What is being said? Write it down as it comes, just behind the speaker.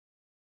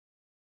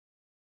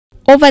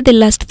Over the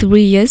last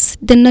 3 years,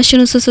 the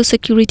National Social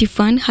Security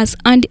Fund has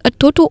earned a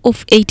total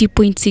of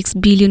 80.6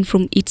 billion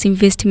from its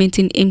investment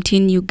in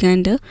Mtn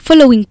Uganda,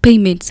 following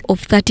payments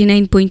of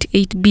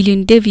 39.8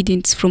 billion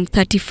dividends from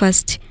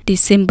 31st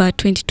December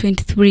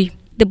 2023.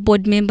 The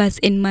board members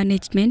and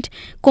management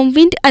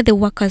convened at the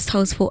Workers'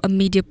 House for a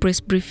media press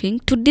briefing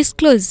to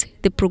disclose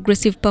the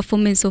progressive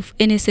performance of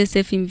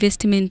NSSF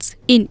investments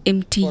in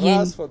Mtn.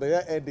 For us, for the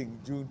year ending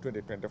June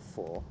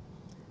 2024,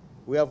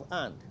 we have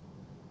earned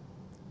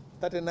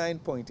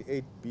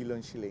 39.8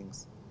 billion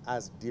shillings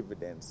as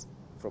dividends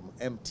from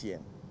Mtn,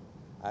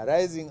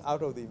 arising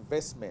out of the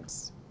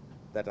investments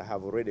that I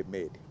have already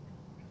made.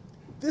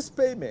 This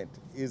payment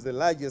is the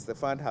largest the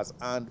fund has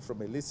earned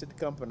from a listed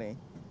company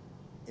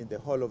in the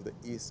whole of the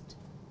East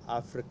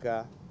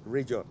Africa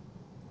region.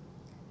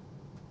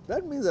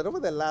 That means that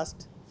over the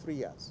last 3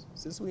 years,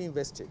 since we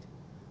invested,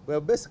 we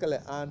have basically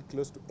earned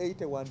close to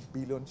 81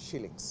 billion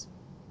shillings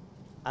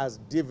as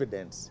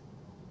dividends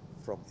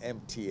from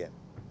Mtn,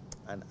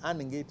 and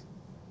earning it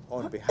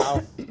on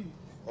behalf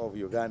of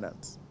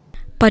Ugandans.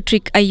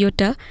 Patrick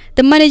Ayota,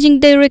 the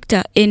managing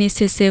director,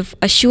 NSSF,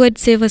 assured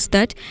savers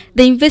that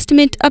the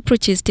investment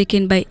approaches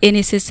taken by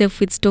NSSF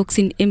with stocks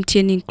in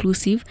Mtn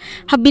inclusive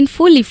have been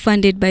fully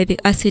funded by the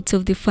assets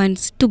of the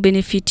funds to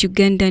benefit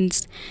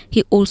Ugandans.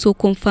 He also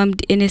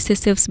confirmed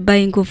NSSF's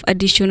buying of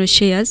additional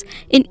shares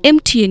in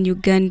Mtn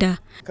Uganda.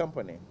 The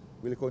company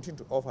will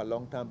continue to offer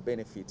long-term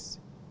benefits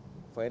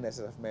for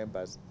NSSF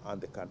members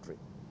and the country.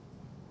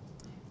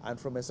 And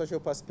from a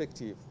social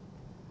perspective,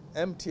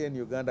 Mtn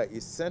Uganda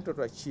is central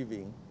to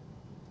achieving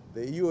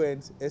the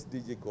UN's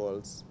SDG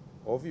goals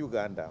of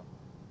Uganda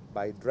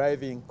by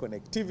driving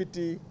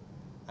connectivity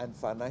and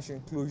financial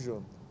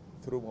inclusion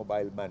through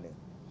mobile money.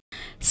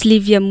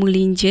 Sylvia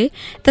Mulinje,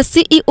 the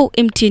CEO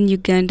Mtn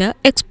Uganda,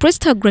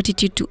 expressed her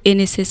gratitude to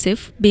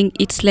NSSF, being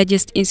its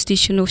largest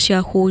institutional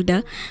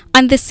shareholder,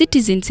 and the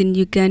citizens in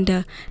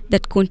Uganda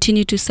that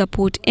continue to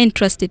support and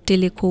trust the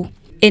teleco.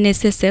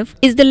 NSSF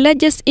is the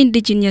largest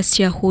indigenous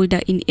shareholder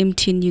in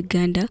Mtn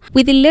Uganda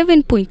with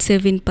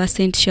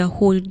 11.7%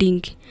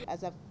 shareholding.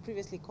 As I've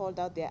previously called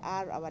out, they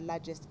are our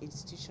largest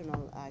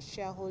institutional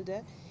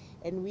shareholder,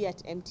 and we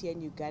at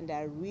Mtn Uganda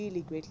are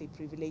really greatly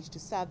privileged to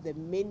serve the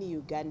many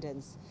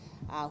Ugandans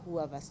who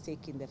have a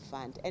stake in the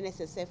fund.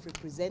 NSSF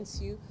represents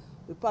you.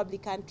 We probably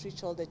can't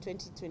reach all the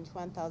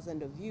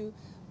 21,000 of you,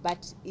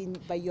 but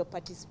by your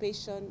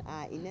participation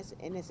in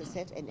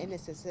NSSF and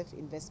NSSF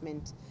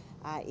investment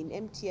in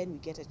Mtn, we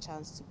get a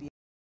chance to be